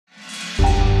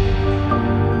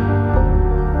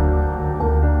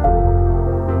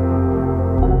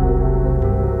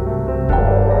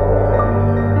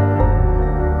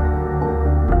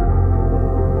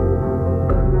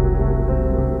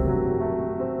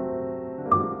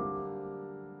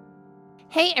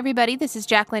Hey, everybody, this is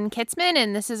Gabriel Kitzman,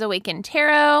 and this is Awaken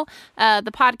Tarot,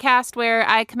 the podcast where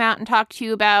I come out and talk to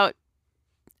you about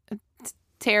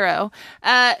tarot.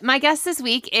 My guest this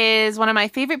week is one of my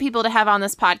favorite people to have on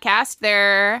this podcast.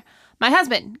 They're my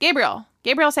husband, Gabriel.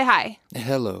 Gabriel, say hi.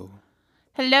 Hello.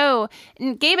 Hello.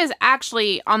 And Gabe is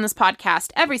actually on this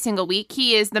podcast every single week.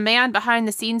 He is the man behind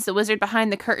the scenes, the wizard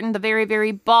behind the curtain, the very,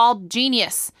 very bald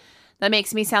genius that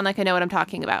makes me sound like I know what I'm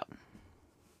talking about.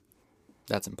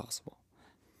 That's impossible.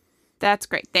 That's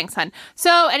great. Thanks, hon.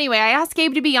 So anyway, I asked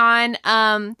Gabe to be on.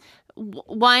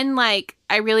 One, like,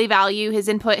 I really value his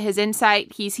input, his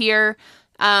insight. He's here.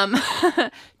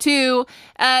 Two,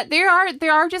 there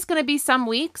are just going to be some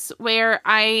weeks where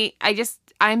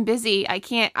I'm busy. I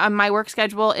can't, my work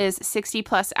schedule is 60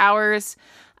 plus hours.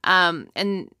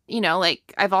 And you know,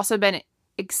 like, I've also been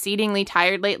exceedingly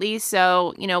tired lately.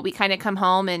 So, you know, we kind of come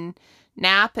home and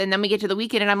nap, and then we get to the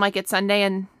weekend and I'm like, it's Sunday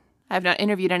and I've not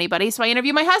interviewed anybody, so I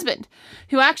interview my husband,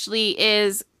 who actually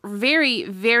is very,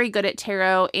 very good at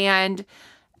tarot, and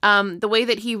the way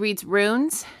that he reads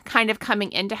runes, kind of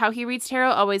coming into how he reads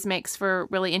tarot, always makes for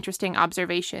really interesting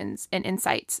observations and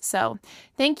insights. So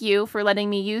thank you for letting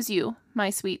me use you, my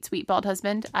sweet, sweet bald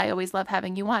husband. I always love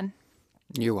having you on.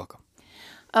 You're welcome.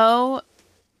 Oh,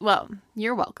 well,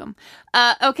 you're welcome.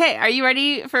 Okay, are you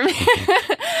ready for me?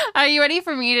 Are you ready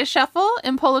for me to shuffle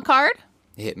and pull a card?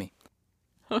 Hit me.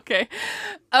 Okay.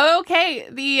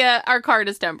 Our card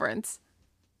is Temperance.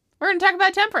 We're going to talk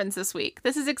about Temperance this week.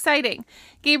 This is exciting.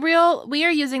 Gabriel, we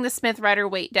are using the Smith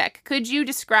Rider-Waite deck. Could you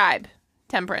describe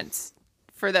Temperance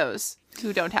for those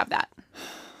who don't have that?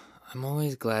 I'm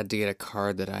always glad to get a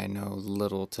card that I know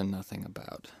little to nothing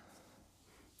about.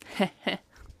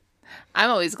 I'm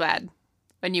always glad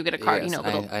when you get a card, yes, you know,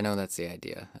 little. I know that's the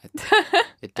idea.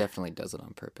 It definitely does it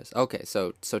on purpose. Okay,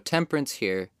 so Temperance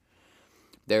here.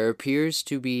 There appears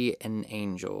to be an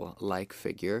angel-like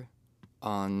figure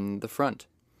on the front.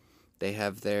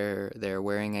 They're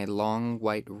wearing a long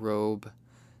white robe.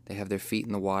 They have their feet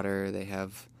in the water. They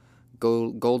have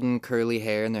golden curly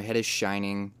hair, and their head is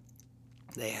shining.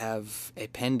 They have a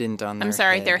pendant on their I'm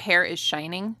sorry, head. their hair is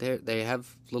shining? They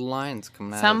have little lines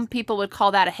coming out. Some people would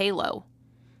call that a halo.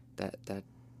 That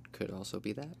could also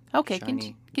be that. Okay,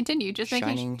 Shiny, continue. Just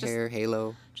shining hair,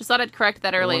 halo. Just thought I'd correct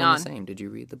that early on. The same. Did you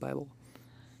read the Bible?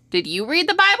 Did you read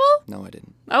the Bible? No, I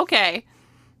didn't. Okay.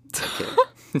 Okay.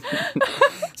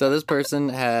 So this person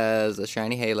has a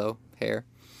shiny halo hair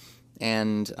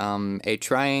and a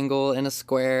triangle and a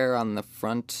square on the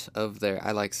front of their...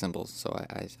 I like symbols, so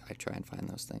I try and find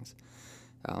those things.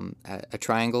 A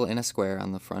triangle and a square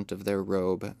on the front of their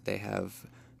robe. They have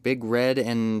big red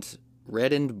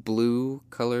and blue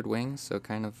colored wings, so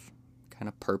kind of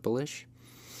purplish.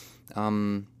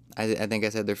 I think I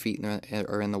said their feet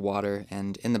are in the water,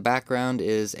 and in the background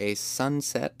is a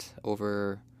sunset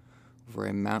over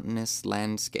a mountainous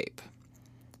landscape.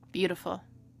 Beautiful.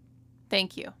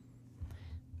 Thank you.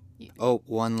 Oh,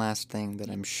 one last thing that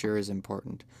I'm sure is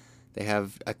important. They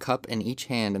have a cup in each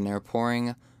hand, and they're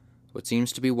pouring what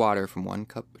seems to be water from one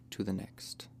cup to the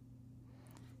next.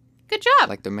 Good job.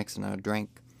 Like they're mixing a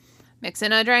drink.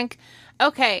 Mixing a drink.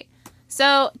 Okay,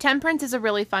 so Temperance is a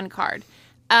really fun card.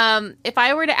 If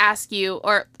I were to ask you,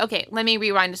 let me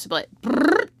rewind just a bit.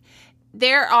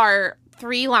 There are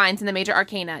 3 lines in the major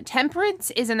arcana.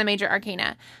 Temperance is in the major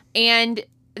arcana. And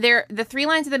the 3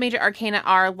 lines of the major arcana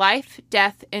are life,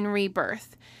 death, and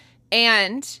rebirth.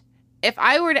 And if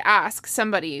I were to ask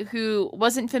somebody who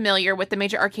wasn't familiar with the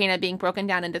major arcana being broken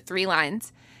down into 3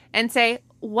 lines and say,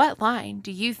 what line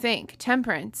do you think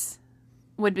Temperance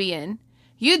would be in?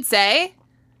 You'd say...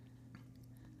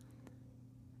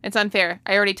 It's unfair.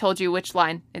 I already told you which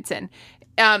line it's in.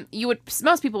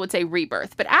 Most people would say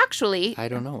rebirth, but actually... I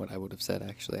don't know what I would have said,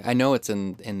 actually. I know it's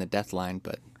in the death line,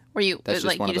 but... Were you, that's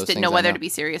like, you just didn't know whether to be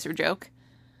serious or joke?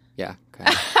 Yeah, kind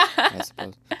of, I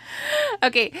suppose.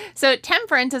 Okay, so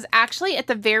Temperance is actually at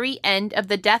the very end of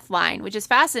the death line, which is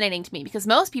fascinating to me, because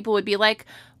most people would be like,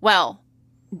 well,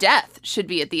 death should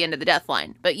be at the end of the death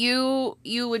line, but you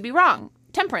would be wrong.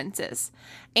 Temperance is.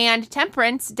 And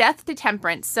Temperance, death to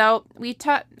Temperance. So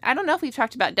I don't know if we've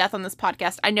talked about death on this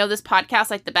podcast. I know this podcast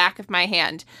like the back of my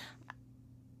hand.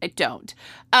 I don't.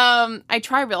 I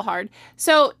try real hard.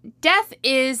 So death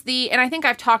is and I think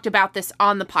I've talked about this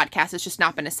on the podcast. It's just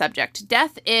not been a subject.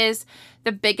 Death is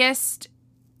the biggest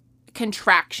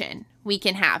contraction we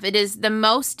can have. It is the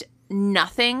most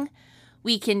nothing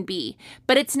we can be,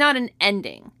 but it's not an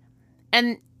ending.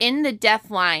 And in the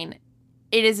death line,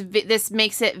 this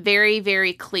makes it very,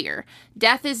 very clear.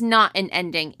 Death is not an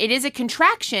ending. It is a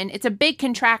contraction. It's a big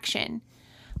contraction,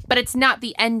 but it's not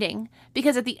the ending,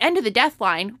 because at the end of the death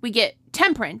line, we get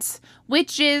Temperance,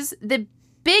 which is the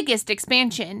biggest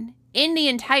expansion in the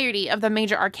entirety of the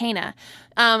major arcana.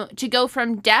 To go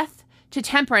from death to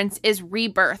temperance is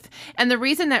rebirth. And the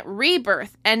reason that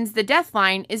rebirth ends the death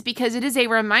line is because it is a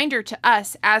reminder to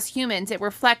us as humans. It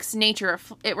reflects nature.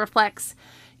 It reflects,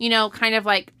 kind of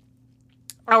like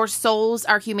our souls,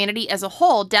 our humanity as a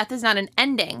whole. Death is not an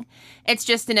ending. It's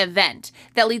just an event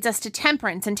that leads us to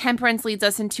temperance. And temperance leads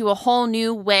us into a whole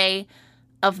new way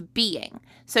of being.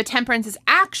 So temperance is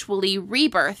actually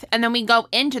rebirth. And then we go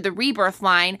into the rebirth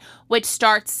line, which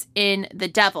starts in the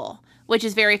devil, which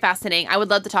is very fascinating. I would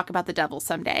love to talk about the devil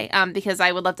someday, because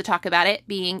I would love to talk about it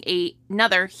being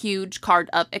another huge card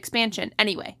of expansion.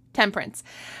 Anyway, temperance.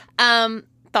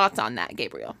 Thoughts on that,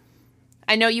 Gabriel?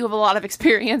 I know you have a lot of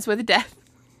experience with death.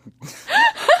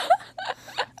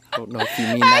 I don't know if you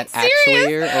mean that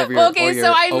actually or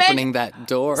opening that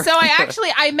door. So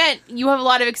I meant you have a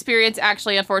lot of experience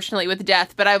actually, unfortunately, with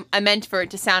death, but I meant for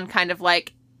it to sound kind of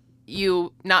like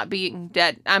you not being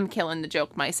dead. I'm killing the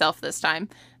joke myself this time.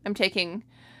 I'm taking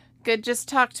good. Just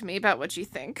talk to me about what you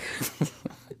think.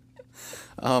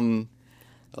 Well,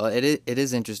 it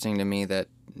is interesting to me that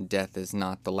death is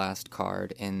not the last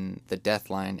card in the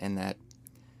death line, and that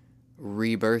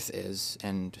rebirth is,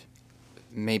 and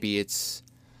maybe it's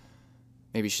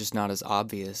just not as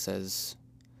obvious as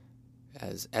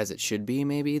it should be.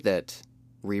 Maybe that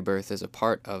rebirth is a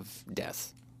part of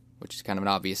death, which is kind of an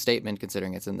obvious statement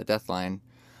considering it's in the death line.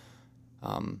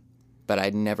 But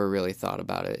I'd never really thought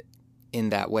about it in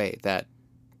that way, that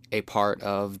a part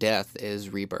of death is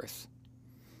rebirth,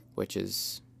 which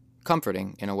is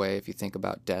comforting in a way if you think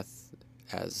about death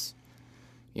as,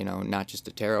 not just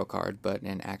a tarot card, but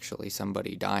in actually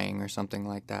somebody dying or something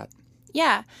like that.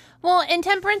 Yeah. Well, and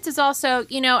temperance is also,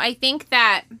 I think,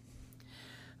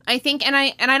 and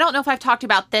I don't know if I've talked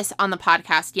about this on the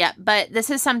podcast yet, but this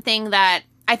is something that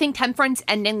I think temperance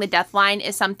ending the death line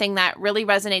is something that really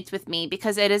resonates with me,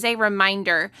 because it is a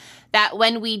reminder that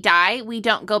when we die, we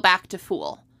don't go back to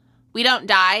fool. We don't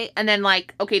die and then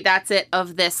okay, that's it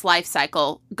of this life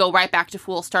cycle. Go right back to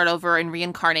fool, start over, and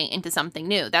reincarnate into something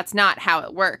new. That's not how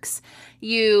it works.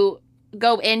 You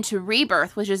go into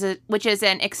rebirth, which is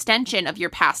an extension of your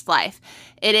past life.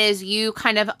 It is you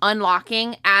kind of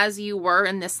unlocking, as you were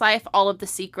in this life, all of the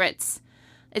secrets.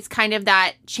 It's kind of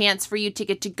that chance for you to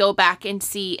get to go back and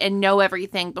see and know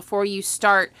everything before you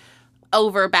start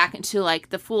over back into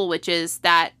the fool, which is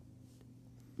that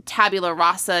tabula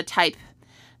rasa type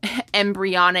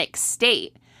embryonic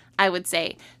state, I would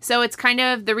say. So it's kind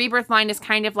of, the rebirth line is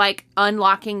kind of like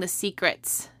unlocking the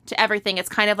secrets to everything. It's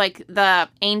kind of like the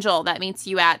angel that meets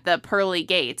you at the pearly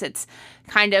gates. It's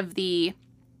kind of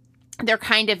they're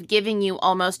kind of giving you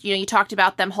almost, you talked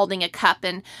about them holding a cup,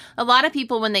 and a lot of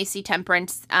people, when they see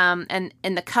temperance and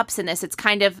the cups in this, it's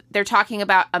kind of, they're talking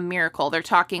about a miracle. They're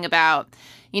talking about,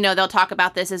 they'll talk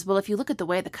about this as, well, if you look at the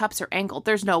way the cups are angled,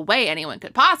 there's no way anyone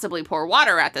could possibly pour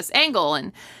water at this angle.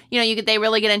 And, they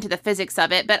really get into the physics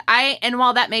of it. But and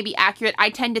while that may be accurate,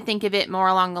 I tend to think of it more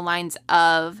along the lines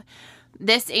of,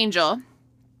 this angel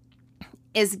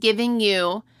is giving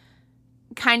you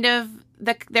kind of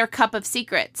their cup of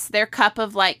secrets, their cup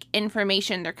of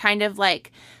information. They're kind of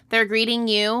they're greeting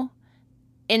you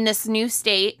in this new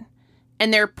state,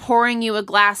 and they're pouring you a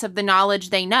glass of the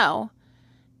knowledge they know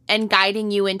and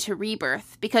guiding you into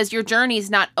rebirth, because your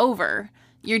journey's not over.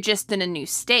 You're just in a new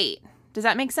state. Does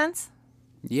that make sense?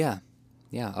 Yeah.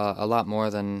 A lot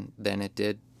more than it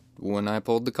did when I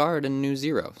pulled the card and knew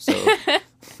zero. So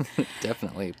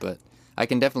definitely, but I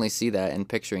can definitely see that, and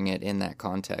picturing it in that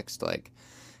context,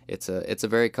 it's a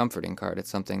very comforting card. It's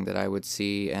something that I would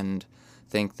see and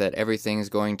think that everything's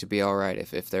going to be all right.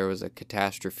 If there was a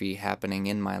catastrophe happening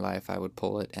in my life, I would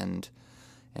pull it and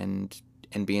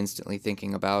be instantly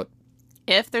thinking about,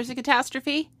 if there's a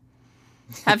catastrophe.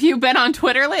 Have you been on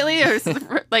Twitter lately, or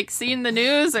seen the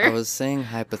news? Or I was saying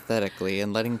hypothetically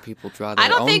and letting people draw their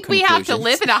own I don't think conclusions. We have to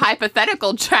live in a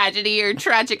hypothetical tragedy or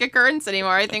tragic occurrence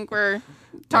anymore. I think we're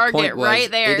target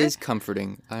right there. It is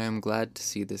comforting. I am glad to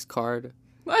see this card.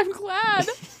 I'm glad.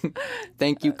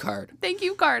 Thank you, card. Thank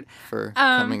you, card. For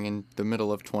coming in the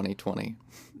middle of 2020.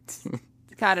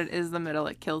 God, it is the middle.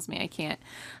 It kills me. I can't.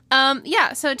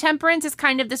 So temperance is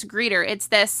kind of this greeter. It's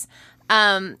this,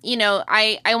 I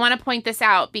want to point this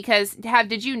out because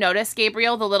did you notice,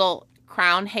 Gabriel, the little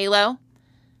crown halo?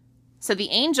 So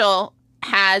the angel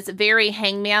has very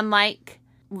hangman-like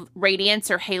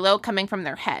radiance or halo coming from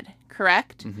their head,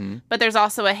 correct? Mm-hmm. But there's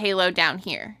also a halo down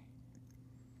here.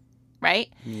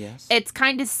 Right? Yes. It's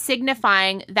kind of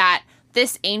signifying that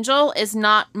this angel is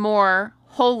not more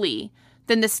holy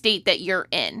than the state that you're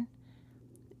in.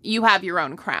 You have your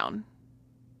own crown.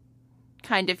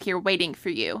 Kind of here waiting for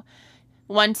you.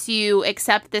 once you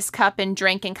accept this cup and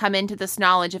drink and come into this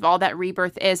knowledge of all that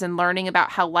rebirth is and learning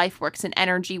about how life works and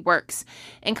energy works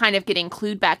and kind of getting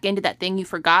clued back into that thing you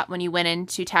forgot when you went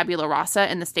into tabula rasa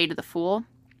in the state of the fool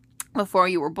before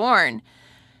you were born,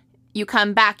 you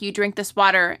come back, you drink this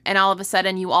water, and all of a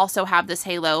sudden you also have this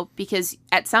halo because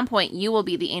at some point you will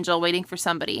be the angel waiting for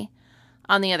somebody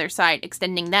on the other side,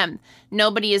 extending them.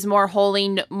 Nobody is more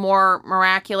holy, more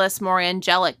miraculous, more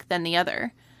angelic than the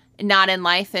other. Not in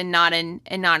life and not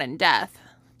in death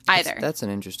either. That's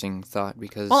an interesting thought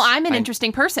because... Well, I'm an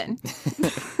interesting person.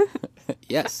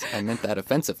 Yes, I meant that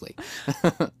offensively.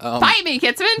 Bite me,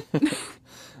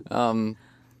 Kitzman!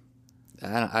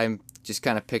 I'm just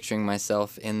kind of picturing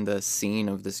myself in the scene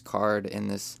of this card in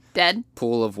this... Dead?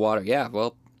 Pool of water. Yeah,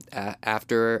 well,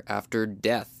 after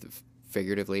death,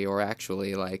 figuratively or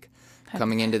actually, like...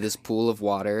 coming into this pool of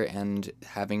water and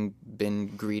having been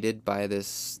greeted by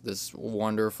this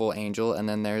wonderful angel, and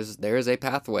then there's a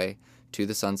pathway to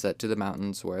the sunset, to the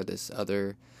mountains, where this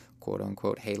other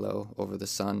quote-unquote halo over the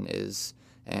sun is,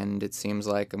 and it seems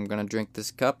like I'm going to drink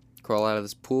this cup, crawl out of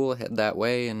this pool, head that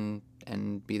way, and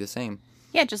be the same.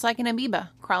 Yeah, just like an amoeba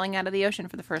crawling out of the ocean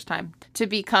for the first time to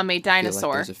become a dinosaur. I feel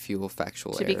like there's a few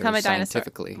factual errors become a dinosaur.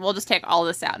 Scientifically. We'll just take all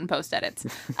this out in post edits.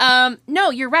 No,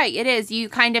 you're right. It is. You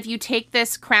take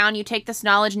this crown, you take this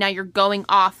knowledge, now you're going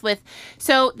off with.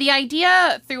 So the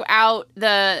idea throughout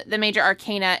the major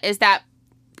arcana is that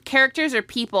characters or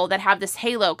people that have this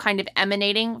halo kind of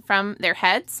emanating from their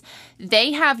heads,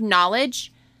 they have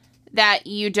knowledge that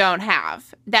you don't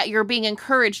have, that you're being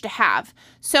encouraged to have.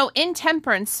 So in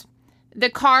Temperance, the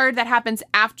card that happens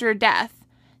after death,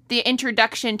 the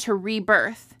introduction to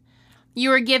rebirth,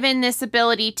 you are given this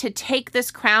ability to take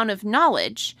this crown of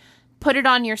knowledge, put it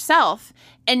on yourself,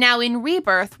 and now in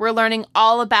rebirth, we're learning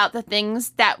all about the things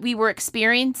that we were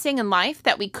experiencing in life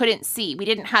that we couldn't see, we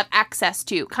didn't have access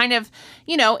to. Kind of,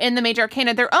 in the major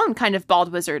arcana, their own kind of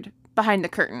bald wizard behind the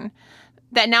curtain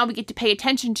that now we get to pay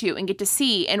attention to and get to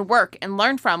see and work and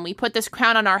learn from. We put this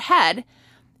crown on our head,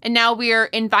 and now we're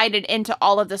invited into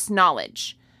all of this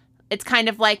knowledge. It's kind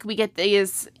of like we get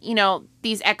these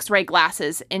X-ray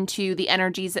glasses into the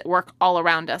energies that work all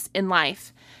around us in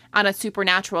life on a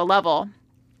supernatural level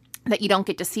that you don't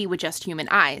get to see with just human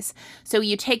eyes. So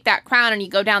you take that crown and you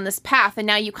go down this path, and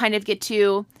now you kind of get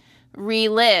to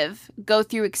relive, go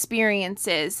through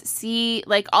experiences, see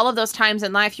like all of those times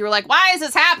in life you were like, why is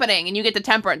this happening? And you get to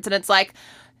Temperance and it's like,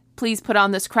 please put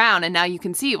on this crown, and now you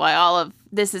can see why all of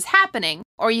this is happening,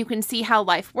 or you can see how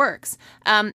life works.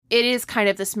 It is kind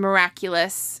of this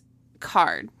miraculous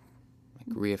card.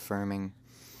 Like reaffirming.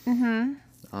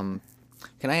 Mm-hmm.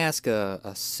 Can I ask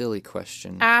a silly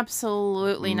question?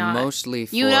 Absolutely not. Mostly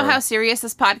for... You know how serious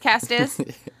this podcast is?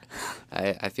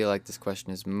 I feel like this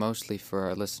question is mostly for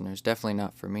our listeners. Definitely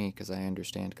not for me, because I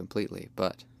understand completely,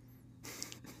 but...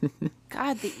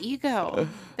 God, the ego.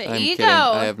 I'm kidding.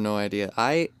 I have no idea.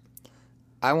 I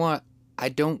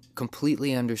don't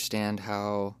completely understand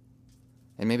how,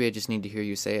 and maybe I just need to hear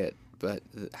you say it, but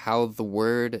how the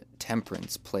word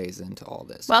temperance plays into all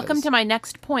this. Welcome to my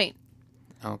next point.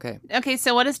 Okay. Okay,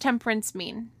 so what does temperance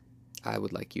mean? I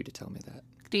would like you to tell me that.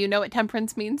 Do you know what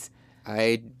temperance means?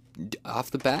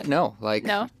 Off the bat, no.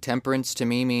 No? Temperance to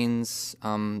me means,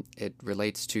 it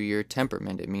relates to your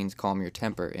temperament. It means calm your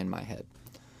temper in my head.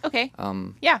 Okay.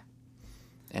 Yeah.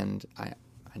 And I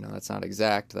know that's not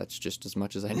exact. That's just as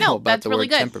much as I know about the really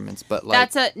word good. temperaments. But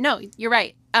like, no, you're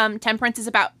right. Temperance is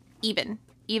about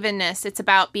evenness. It's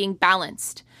about being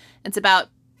balanced. It's about,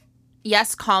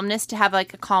 yes, calmness, to have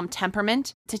like a calm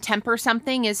temperament. To temper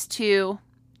something is to,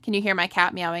 can you hear my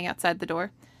cat meowing outside the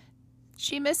door?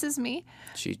 She misses me.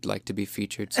 She'd like to be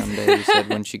featured someday, you said,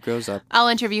 when she grows up. I'll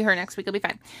interview her next week. It'll be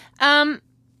fine.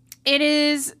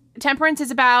 Temperance is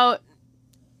about,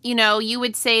 you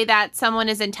would say that someone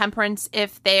is in temperance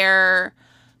if they're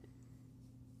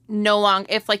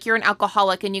if like you're an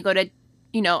alcoholic and you go to,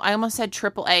 I almost said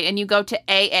AAA, and you go to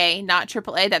AA, not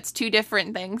AAA. That's two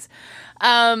different things.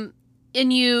 And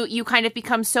you kind of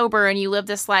become sober and you live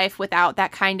this life without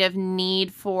that kind of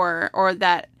need for, or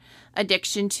that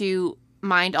addiction to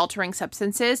mind-altering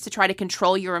substances to try to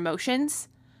control your emotions,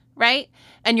 right?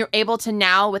 And you're able to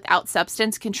now, without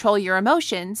substance, control your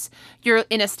emotions. You're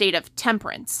in a state of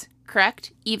temperance,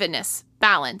 correct? Evenness,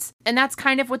 balance. And that's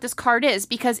kind of what this card is,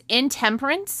 because in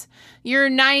temperance, you're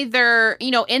neither,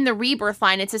 in the rebirth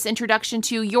line, it's this introduction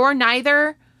to you're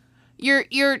neither,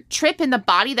 your trip in the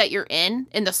body that you're in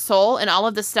the soul, and all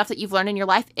of the stuff that you've learned in your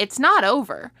life, it's not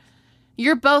over.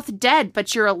 You're both dead,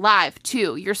 but you're alive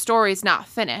too. Your story's not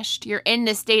finished. You're in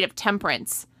this state of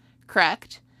temperance,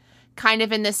 correct? Kind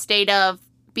of in this state of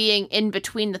being in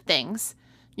between the things.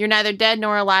 You're neither dead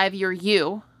nor alive. You're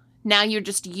you. Now you're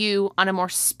just you on a more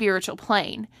spiritual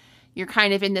plane. You're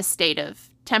kind of in this state of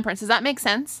temperance. Does that make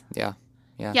sense? Yeah.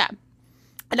 Yeah.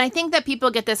 And I think that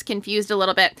people get this confused a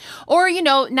little bit. Or,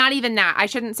 not even that. I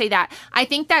shouldn't say that. I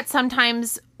think that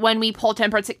sometimes when we pull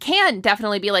temperance, it can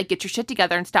definitely be like, get your shit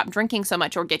together and stop drinking so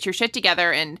much, or get your shit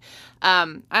together. And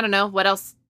I don't know, what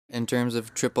else? In terms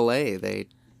of AAA,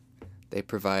 they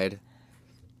provide...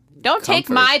 Don't take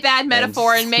my bad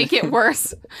metaphor and make it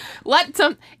worse.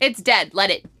 It's dead. Let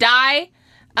it die,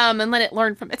 and let it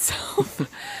learn from itself.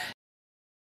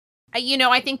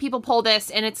 I think people pull this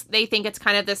and they think it's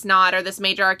kind of this nod or this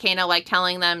major arcana, like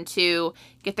telling them to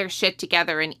get their shit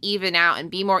together and even out and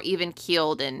be more even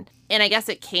keeled. And I guess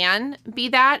it can be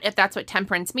that if that's what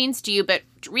temperance means to you. But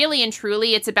really and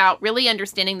truly, it's about really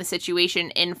understanding the situation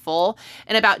in full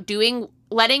and about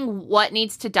letting what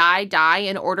needs to die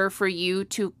in order for you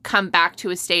to come back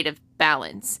to a state of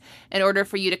balance, in order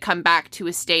for you to come back to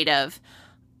a state of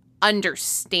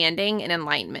understanding and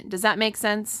enlightenment. Does that make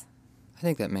sense? I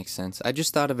think that makes sense. I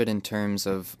just thought of it in terms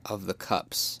of the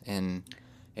cups and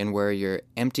where you're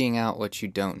emptying out what you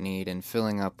don't need and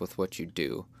filling up with what you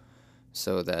do,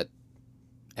 so that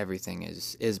everything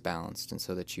is balanced and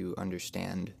so that you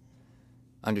understand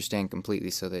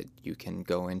completely, so that you can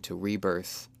go into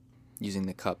rebirth. Using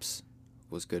the cups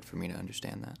was good for me to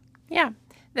understand that. Yeah.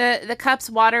 The cups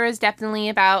water is definitely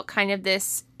about kind of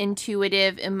this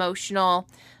intuitive, emotional.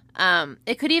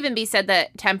 It could even be said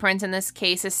that temperance in this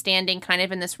case is standing kind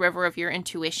of in this river of your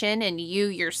intuition, and you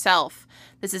yourself,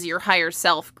 this is your higher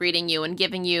self greeting you and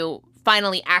giving you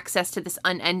finally access to this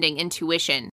unending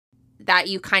intuition that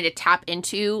you kind of tap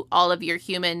into all of your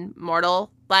human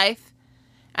mortal life.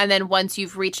 And then once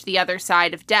you've reached the other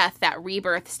side of death, that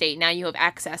rebirth state, now you have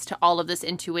access to all of this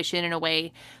intuition in a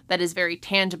way that is very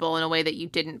tangible, in a way that you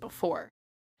didn't before.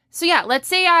 So yeah, let's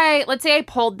say I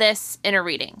pulled this in a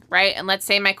reading, right? And let's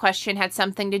say my question had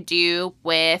something to do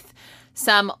with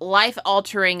some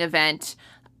life-altering event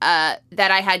that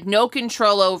I had no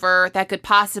control over that could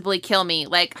possibly kill me.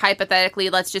 Like, hypothetically,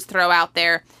 let's just throw out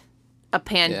there a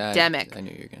pandemic. Yeah, I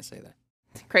knew you were going to say that.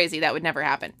 Crazy, that would never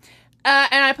happen.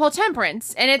 And I pull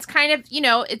Temperance, and it's kind of,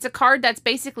 it's a card that's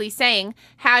basically saying,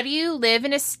 how do you live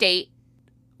in a state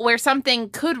where something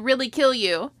could really kill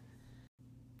you,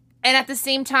 and at the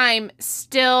same time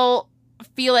still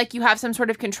feel like you have some sort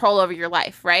of control over your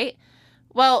life, right?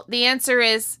 Well, the answer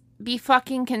is be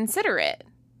fucking considerate.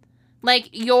 Like,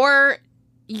 your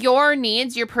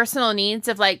needs, your personal needs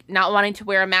of, like, not wanting to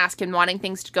wear a mask and wanting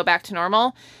things to go back to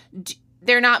normal,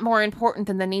 they're not more important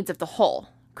than the needs of the whole,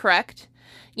 correct?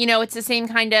 It's the same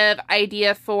kind of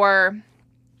idea for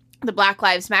the Black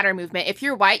Lives Matter movement. If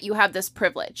you're white, you have this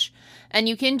privilege, and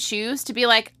you can choose to be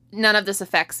like, none of this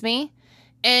affects me.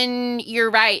 And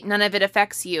you're right, none of it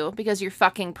affects you because you're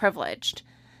fucking privileged.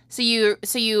 So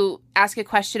you ask a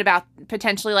question about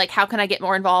potentially, like, how can I get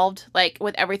more involved, like,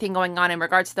 with everything going on in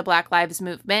regards to the Black Lives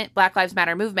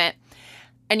Matter movement,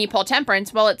 and you pull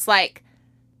Temperance. Well, it's like,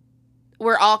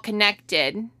 we're all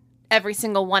connected. Every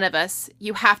single one of us.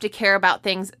 You have to care about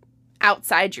things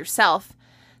outside yourself.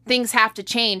 Things have to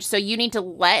change. So you need to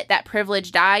let that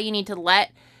privilege die. You need to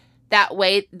let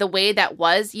the way that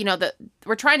was,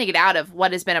 we're trying to get out of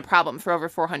what has been a problem for over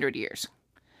 400 years.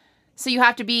 So you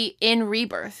have to be in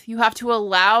rebirth. You have to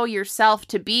allow yourself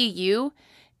to be you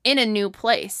in a new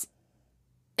place.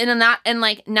 And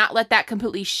not let that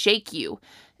completely shake you.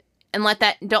 And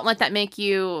don't let that make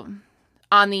you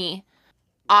on the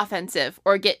offensive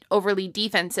or get overly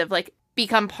defensive, like,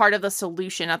 become part of the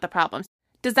solution, not the problem.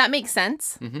 Does that make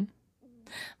sense? Mm-hmm.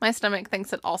 My stomach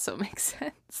thinks it also makes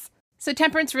sense. So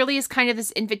Temperance really is kind of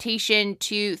this invitation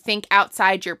to think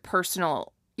outside your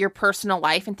personal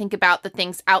life and think about the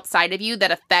things outside of you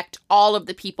that affect all of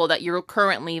the people that you're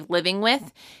currently living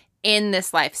with in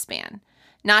this lifespan.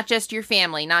 Not just your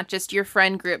family, not just your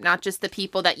friend group, not just the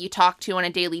people that you talk to on a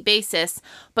daily basis,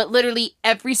 but literally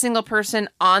every single person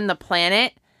on the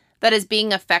planet that is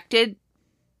being affected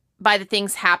by the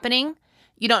things happening.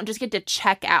 You don't just get to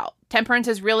check out. Temperance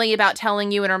is really about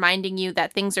telling you and reminding you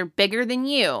that things are bigger than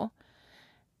you,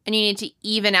 and you need to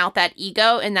even out that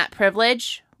ego and that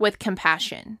privilege with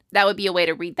compassion. That would be a way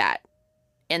to read that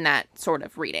in that sort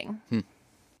of reading.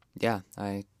 Yeah,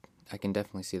 I can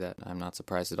definitely see that. I'm not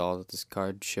surprised at all that this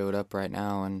card showed up right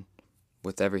now, and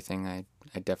with everything, I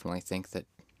definitely think that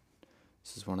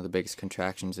this is one of the biggest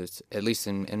contractions, it's, at least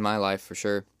in my life for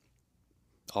sure,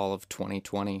 all of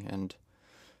 2020 and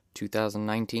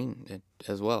 2019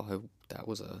 as well. That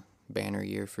was a banner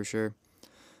year for sure.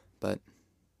 But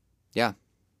yeah,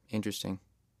 interesting.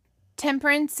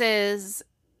 Temperance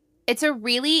it's a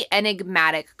really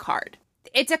enigmatic card.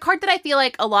 it's a card that I feel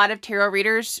like a lot of tarot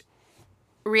readers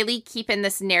really keep in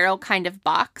this narrow kind of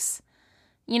box,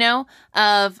 you know,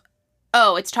 of,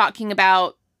 oh, it's talking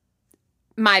about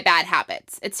my bad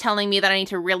habits. It's telling me that I need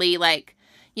to really, like,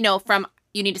 you know, from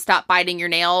you need to stop biting your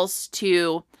nails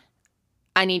to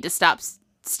I need to stop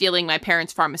stealing my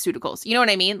parents' pharmaceuticals. You know what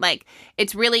I mean? Like,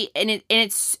 it's really, it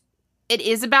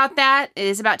is about that. It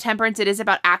is about temperance. It is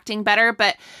about acting better.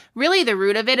 But really the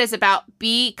root of it is about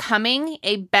becoming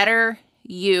a better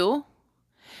you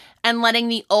and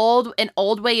letting an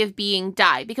old way of being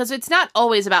die. Because it's not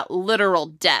always about literal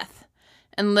death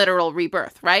and literal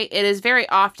rebirth, right? It is very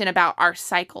often about our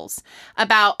cycles. And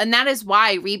that is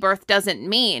why rebirth doesn't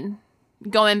mean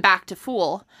going back to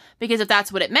Fool. Because if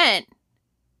that's what it meant,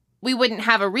 we wouldn't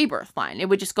have a rebirth line. It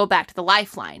would just go back to the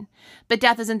lifeline. But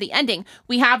death isn't the ending.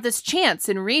 We have this chance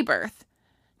in rebirth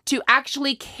to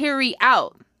actually carry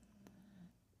out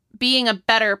being a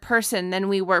better person than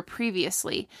we were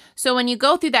previously. So when you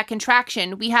go through that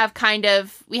contraction, we have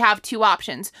two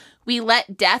options. We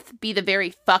let death be the very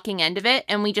fucking end of it,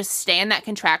 and we just stay in that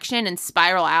contraction and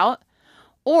spiral out.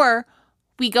 Or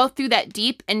we go through that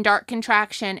deep and dark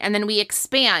contraction, and then we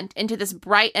expand into this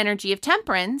bright energy of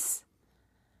temperance.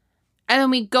 And then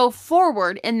we go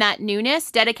forward in that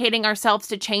newness, dedicating ourselves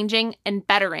to changing and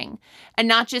bettering. And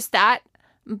not just that,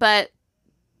 but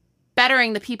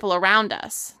bettering the people around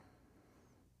us.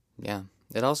 Yeah.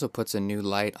 It also puts a new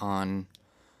light on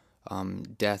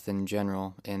death in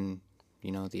general and,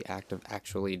 you know, the act of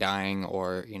actually dying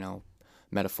or, you know,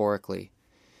 metaphorically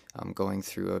going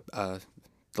through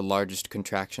the largest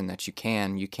contraction that you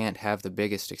can. You can't have the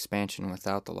biggest expansion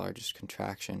without the largest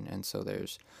contraction. And so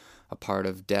there's a part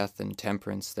of death and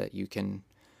temperance that you can,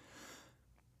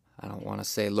 I don't want to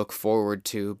say look forward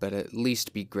to, but at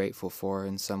least be grateful for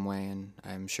in some way. And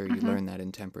I'm sure you learn that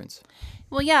in temperance.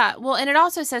 Well, yeah. Well, and it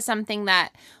also says something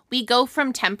that we go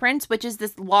from temperance, which is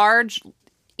this large,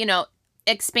 you know,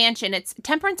 expansion.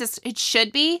 It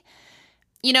should be,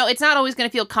 you know, it's not always going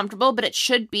to feel comfortable, but it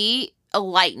should be a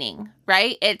lightning,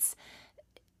 right?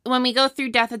 When we go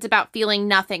through death, it's about feeling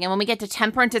nothing. And when we get to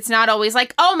temperance, it's not always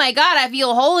like, oh my God, I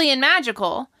feel holy and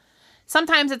magical.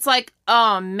 Sometimes it's like,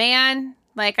 oh man,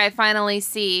 like I finally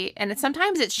see. And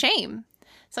sometimes it's shame.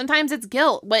 Sometimes it's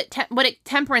guilt. What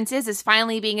temperance is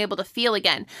finally being able to feel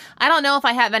again. I don't know if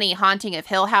I have any Haunting of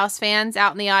Hill House fans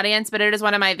out in the audience, but it is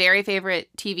one of my very favorite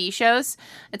TV shows.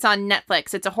 It's on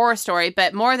Netflix. It's a horror story,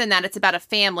 but more than that, it's about a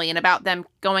family and about them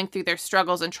going through their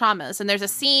struggles and traumas. And there's a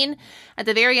scene at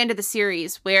the very end of the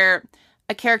series where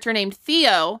a character named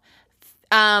Theo,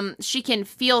 she can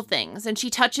feel things, and she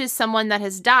touches someone that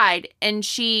has died, and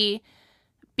she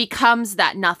becomes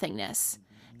that nothingness.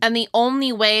 And the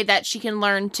only way that she can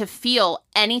learn to feel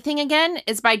anything again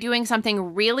is by doing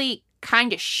something really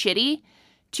kind of shitty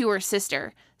to her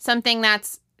sister.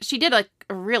 She did like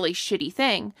a really shitty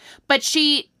thing. But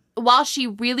while she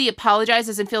really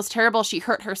apologizes and feels terrible, she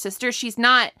hurt her sister. She's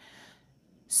not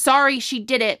sorry she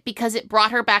did it because it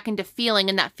brought her back into feeling.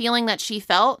 And that feeling that she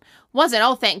felt wasn't,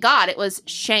 oh, thank God. It was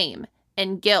shame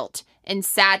and guilt and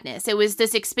sadness. It was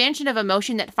this expansion of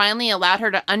emotion that finally allowed her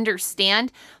to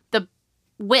understand the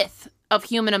width of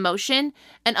human emotion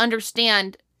and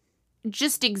understand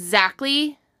just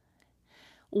exactly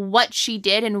what she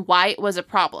did and why it was a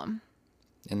problem.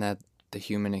 And that the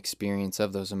human experience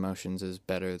of those emotions is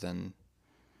better than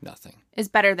nothing.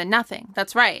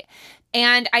 That's right.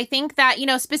 And I think that, you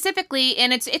know, specifically,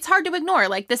 and it's hard to ignore,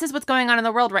 like this is what's going on in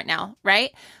the world right now, right?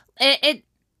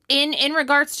 In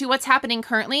regards to what's happening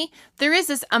currently, there is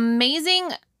this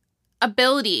amazing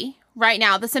ability right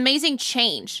now, this amazing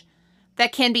change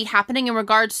that can be happening in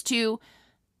regards to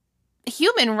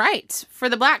human rights for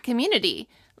the Black community.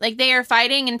 Like, they are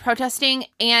fighting and protesting,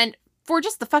 and for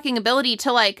just the fucking ability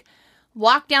to, like,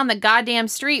 walk down the goddamn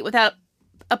street without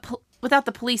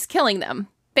the police killing them,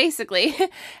 basically.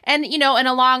 And, you know, and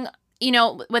along, you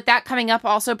know, with that coming up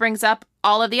also brings up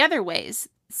all of the other ways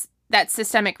that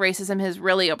systemic racism has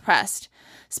really oppressed,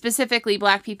 specifically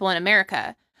Black people in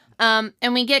America. And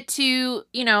we get to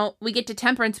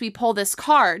temperance, we pull this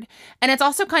card. And it's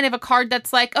also kind of a card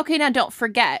that's like, okay, now don't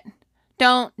forget.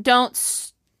 Don't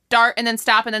start and then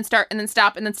stop and then start and then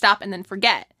stop and then stop and then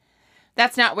forget.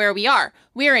 That's not where we are.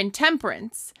 We're in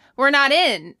temperance. We're not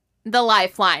in the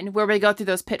lifeline where we go through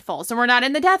those pitfalls. And we're not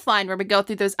in the death line where we go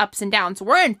through those ups and downs.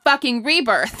 We're in fucking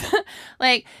rebirth.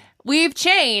 Like, we've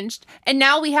changed and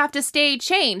now we have to stay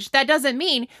changed. That doesn't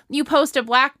mean you post a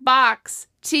black box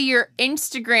to your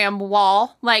Instagram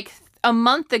wall like a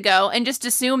month ago and just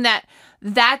assume that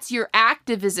that's your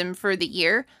activism for the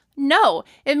year. No,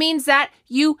 it means that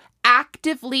you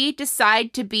actively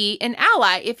decide to be an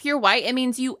ally. If you're white, it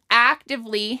means you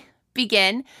actively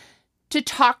begin to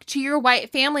talk to your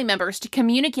white family members, to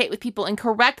communicate with people and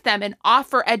correct them and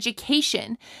offer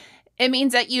education. It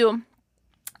means that you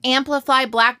amplify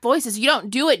Black voices. You don't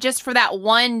do it just for that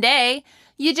one day.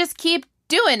 You just keep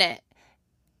doing it.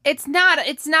 It's not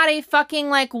a fucking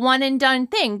like one and done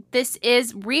thing. This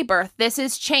is rebirth. This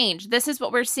is change. This is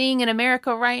what we're seeing in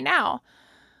America right now.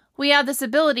 We have this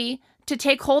ability to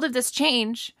take hold of this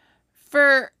change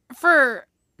for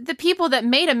the people that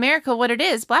made America what it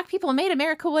is. Black people made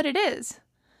America what it is.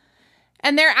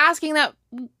 And they're asking that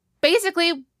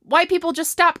basically white people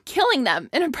just stop killing them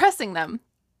and oppressing them.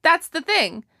 That's the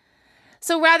thing.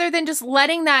 So rather than just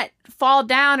letting that fall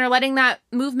down or letting that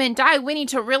movement die, we need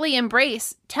to really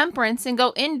embrace temperance and go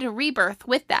into rebirth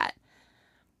with that.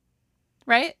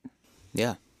 Right?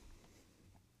 Yeah.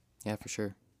 Yeah, for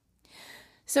sure.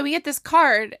 So we get this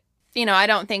card. I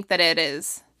don't think that it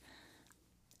is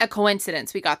a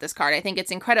coincidence we got this card. I think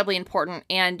it's incredibly important.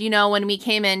 And, when we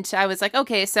came into, I was like,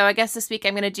 okay, so I guess this week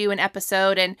I'm going to do an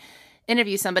episode and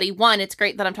interview somebody. One, it's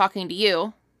great that I'm talking to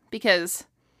you because,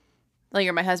 well,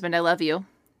 you're my husband. I love you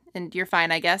and you're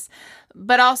fine, I guess.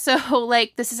 But also,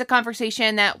 like, this is a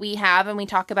conversation that we have and we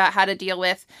talk about how to deal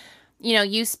with,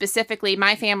 you specifically,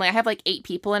 my family. I have like 8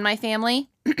 people in my family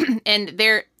and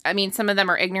some of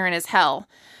them are ignorant as hell.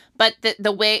 But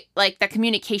the way, like, that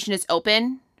communication is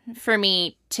open for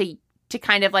me to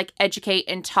kind of like educate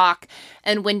and talk,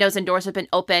 and windows and doors have been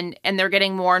opened and they're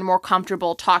getting more and more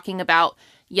comfortable talking about,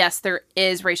 yes, there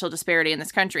is racial disparity in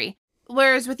this country.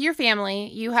 Whereas with your family,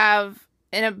 you have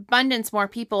an abundance more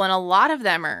people and a lot of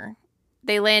them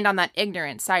they land on that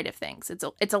ignorant side of things.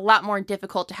 It's a lot more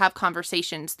difficult to have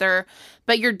conversations there,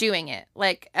 but you're doing it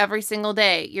like every single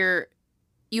day.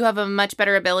 You have a much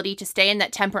better ability to stay in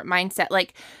that temperate mindset.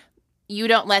 Like, you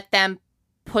don't let them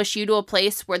push you to a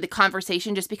place where the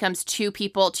conversation just becomes two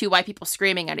white people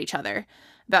screaming at each other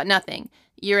about nothing.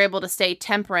 You're able to stay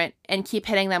temperate and keep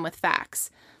hitting them with facts.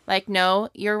 Like, no,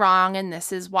 you're wrong and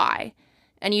this is why.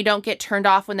 And you don't get turned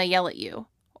off when they yell at you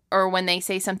or when they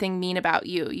say something mean about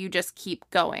you. You just keep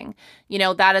going.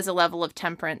 That is a level of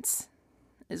temperance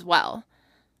as well.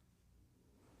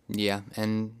 Yeah,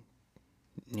 and,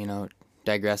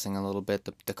 digressing a little bit,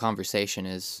 the conversation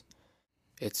is...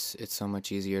 It's so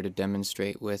much easier to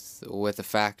demonstrate with a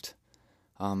fact,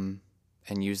 and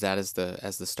use that as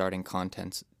the starting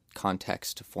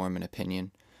context to form an opinion.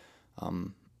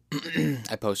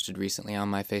 I posted recently on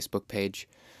my Facebook page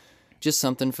just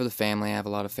something for the family. I have a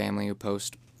lot of family who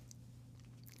post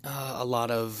a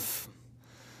lot of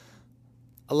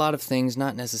things,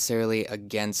 not necessarily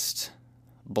against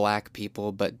Black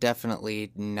people, but definitely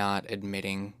not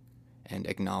admitting and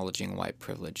acknowledging white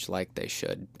privilege like they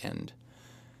should. And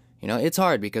it's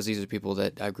hard because these are people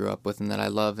that I grew up with and that I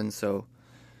love, and so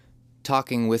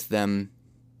talking with them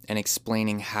and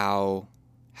explaining how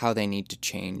they need to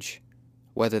change,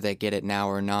 whether they get it now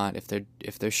or not, if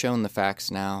they're shown the facts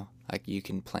now, like, you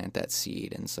can plant that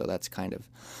seed. And so that's kind of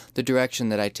the direction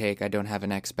that I take. I don't have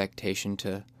an expectation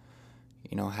to,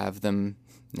 have them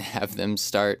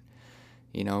start,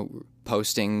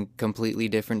 posting completely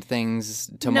different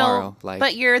things tomorrow. No,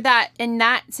 but you're that, in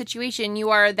that situation, you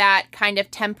are that kind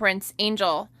of temperance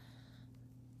angel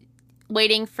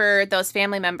waiting for those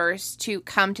family members to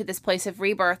come to this place of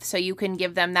rebirth so you can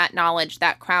give them that knowledge,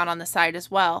 that crown on the side as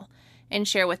well, and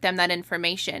share with them that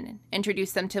information,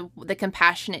 introduce them to the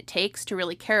compassion it takes to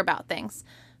really care about things,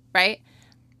 right?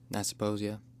 I suppose,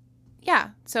 yeah. Yeah,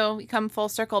 so we come full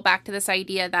circle back to this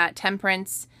idea that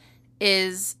temperance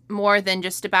is more than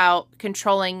just about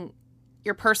controlling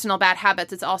your personal bad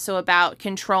habits. It's also about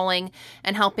controlling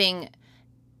and helping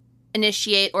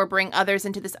initiate or bring others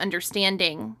into this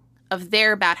understanding of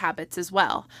their bad habits as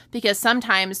well. Because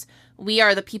sometimes we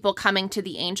are the people coming to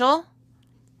the angel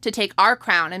to take our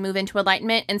crown and move into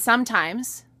enlightenment. And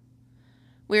sometimes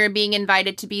we are being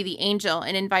invited to be the angel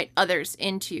and invite others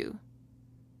into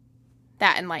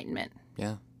that enlightenment.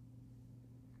 Yeah.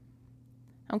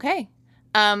 Okay.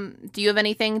 Do you have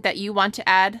anything that you want to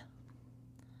add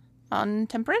on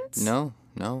temperance? No,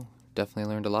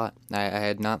 definitely learned a lot. I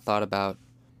had not thought about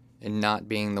it not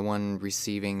being the one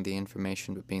receiving the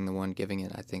information, but being the one giving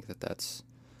it. I think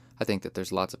that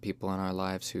there's lots of people in our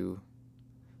lives who,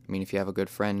 if you have a good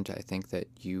friend, I think that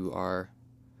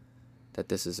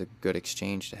this is a good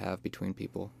exchange to have between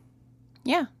people.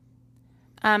 Yeah.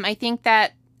 I think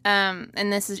that,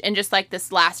 and just like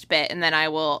this last bit, and then I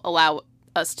will allow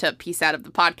us to piece out of the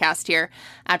podcast here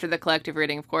after the collective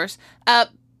reading, of course.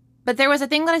 But there was a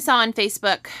thing that I saw on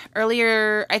Facebook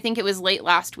earlier, I think it was late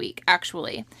last week,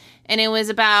 actually. And it was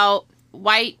about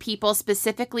white people,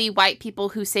 specifically white people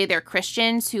who say they're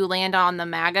Christians, who land on the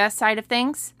MAGA side of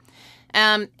things.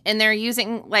 And they're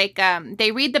using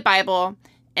they read the Bible,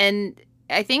 and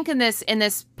I think in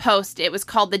this post it was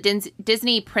called the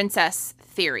Disney princess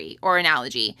theory or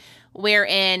analogy,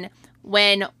 wherein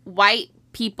when white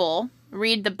people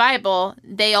read the Bible,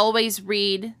 they always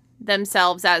read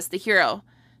themselves as the hero.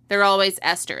 They're always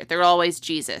Esther. They're always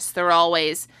Jesus. They're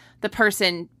always the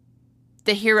person,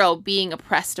 the hero being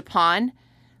oppressed upon.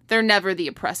 They're never the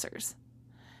oppressors.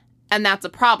 And that's a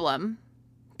problem,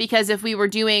 because if we were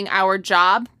doing our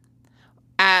job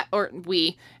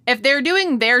if they're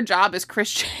doing their job as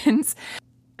Christians,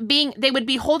 they would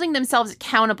be holding themselves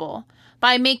accountable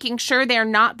by making sure they're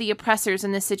not the oppressors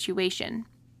in this situation.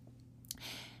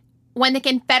 When the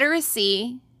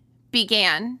Confederacy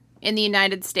began in the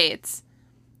United States,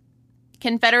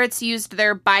 Confederates used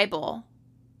their Bible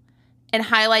and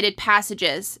highlighted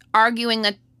passages arguing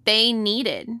that they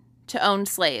needed to own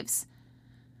slaves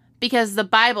because the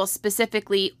Bible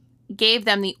specifically gave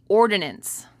them the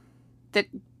ordinance,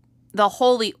 the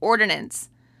holy ordinance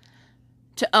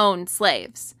to own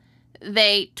slaves.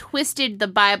 They twisted the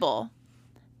Bible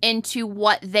into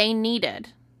what they needed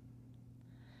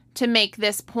to make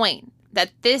this point,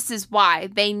 that this is why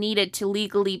they needed to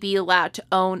legally be allowed to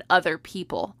own other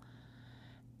people.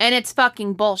 And it's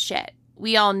fucking bullshit.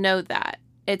 We all know that.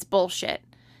 It's bullshit.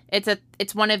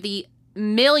 It's one of the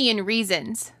million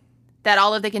reasons that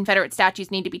all of the Confederate statues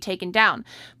need to be taken down.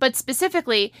 But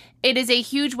specifically, it is a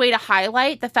huge way to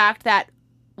highlight the fact that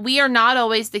we are not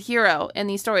always the hero in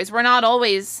these stories. We're not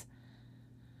always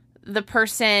the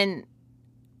person.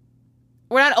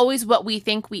 We're not always what we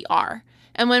think we are.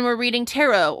 And when we're reading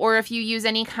tarot, or if you use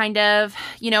any kind of,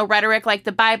 rhetoric like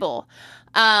the Bible,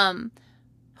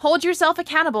 hold yourself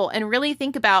accountable and really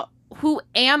think about, who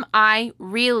am I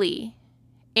really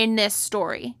in this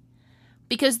story?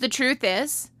 Because the truth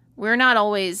is, we're not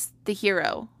always the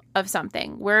hero of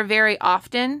something. We're very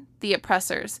often the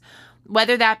oppressors,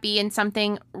 whether that be in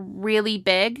something really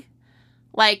big,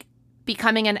 like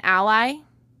becoming an ally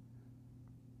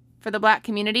for the Black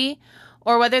community,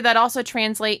 or whether that also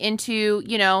translate into,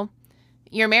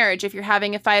 your marriage. If you're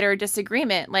having a fight or a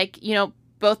disagreement,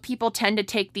 both people tend to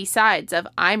take these sides of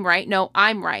I'm right, no,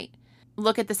 I'm right.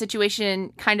 Look at the situation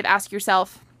and kind of ask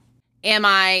yourself, am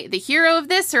I the hero of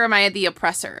this or am I the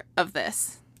oppressor of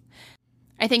this?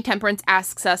 I think Temperance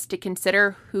asks us to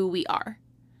consider who we are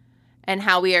and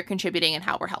how we are contributing and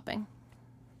how we're helping.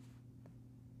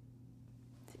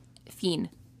 Fiend.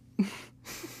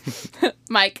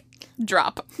 Mike,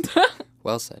 drop.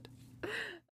 Well said.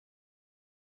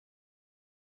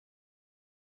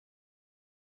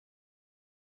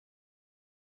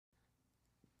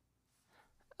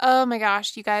 Oh my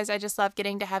gosh, you guys, I just love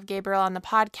getting to have Gabriel on the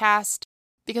podcast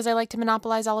because I like to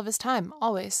monopolize all of his time,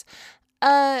 always.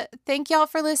 Thank y'all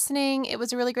for listening. It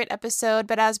was a really great episode,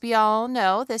 but as we all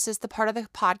know, this is the part of the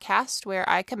podcast where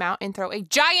I come out and throw a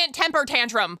giant temper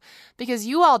tantrum because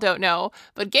you all don't know,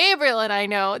 but Gabriel and I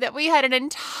know that we had an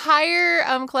entire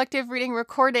collective reading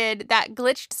recorded that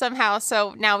glitched somehow,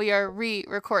 so now we are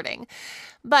re-recording.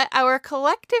 But our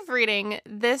collective reading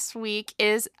this week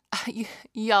is,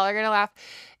 y'all are gonna laugh,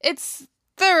 it's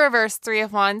the reverse Three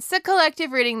of Wands. The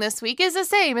collective reading this week is the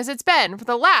same as it's been for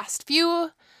the last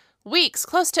few weeks,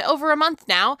 close to over a month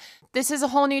now. This is a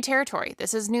whole new territory.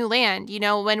 This is new land.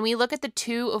 When we look at the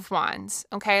Two of Wands,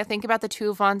 okay, think about the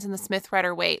Two of Wands in the Smith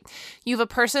Rider-Waite. You have a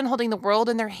person holding the world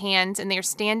in their hands, and they're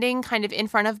standing kind of in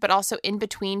front of, but also in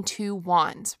between two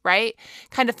wands, right?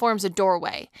 Kind of forms a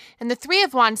doorway. And the Three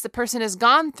of Wands, the person has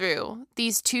gone through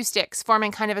these two sticks,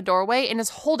 forming kind of a doorway, and is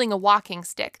holding a walking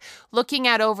stick, looking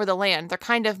out over the land. They're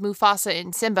kind of Mufasa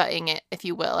and Simba-ing it, if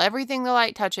you will. Everything the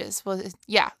light touches. Well,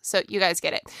 yeah, so you guys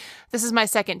get it. This is my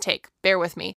second take. Bear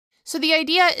with me. So the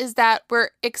idea is that we're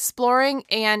exploring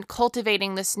and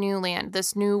cultivating this new land,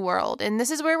 this new world, and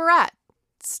this is where we're at.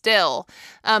 Still,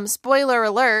 spoiler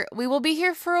alert, we will be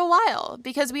here for a while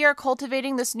because we are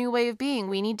cultivating this new way of being.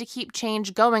 We need to keep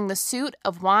change going. The Suit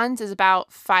of Wands is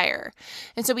about fire.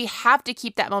 And so we have to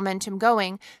keep that momentum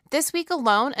going. This week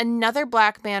alone, another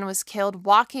Black man was killed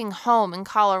walking home in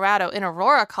Colorado, in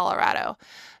Aurora, Colorado.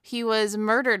 He was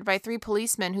murdered by 3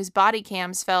 policemen whose body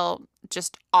cams fell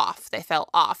just off. They fell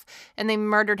off. And they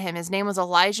murdered him. His name was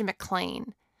Elijah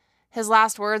McClain. His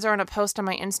last words are on a post on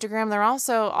my Instagram. They're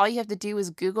also, all you have to do is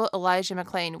Google Elijah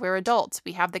McClain. We're adults.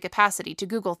 We have the capacity to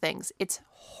Google things. It's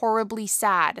horribly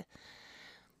sad.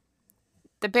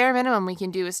 The bare minimum we can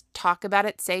do is talk about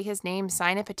it, say his name,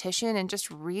 sign a petition, and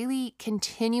just really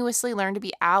continuously learn to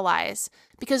be allies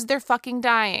because they're fucking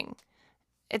dying.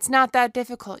 It's not that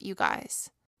difficult, you guys.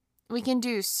 We can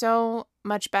do so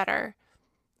much better,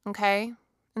 okay?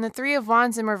 And the Three of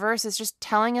Wands in reverse is just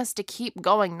telling us to keep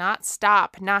going, not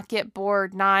stop, not get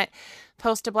bored, not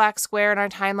post a black square in our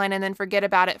timeline and then forget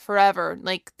about it forever.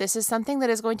 Like, this is something that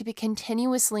is going to be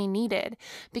continuously needed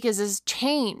because this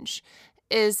change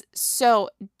is so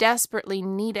desperately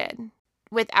needed.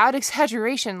 Without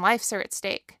exaggeration, lives are at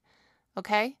stake.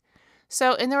 Okay?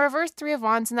 So in the reverse Three of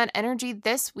Wands and that energy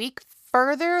this week,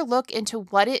 further look into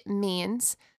what it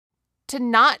means to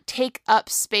not take up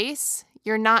space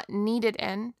you're not needed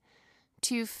in,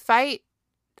 to fight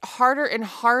harder and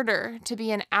harder to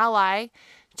be an ally,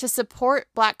 to support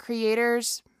Black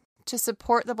creators, to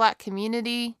support the Black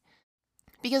community,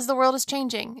 because the world is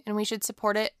changing and we should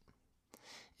support it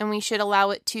and we should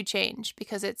allow it to change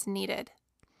because it's needed.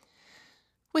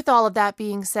 With all of that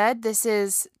being said, this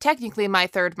is technically my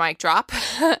third mic drop.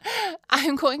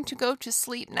 I'm going to go to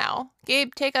sleep now.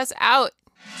 Gabe, take us out.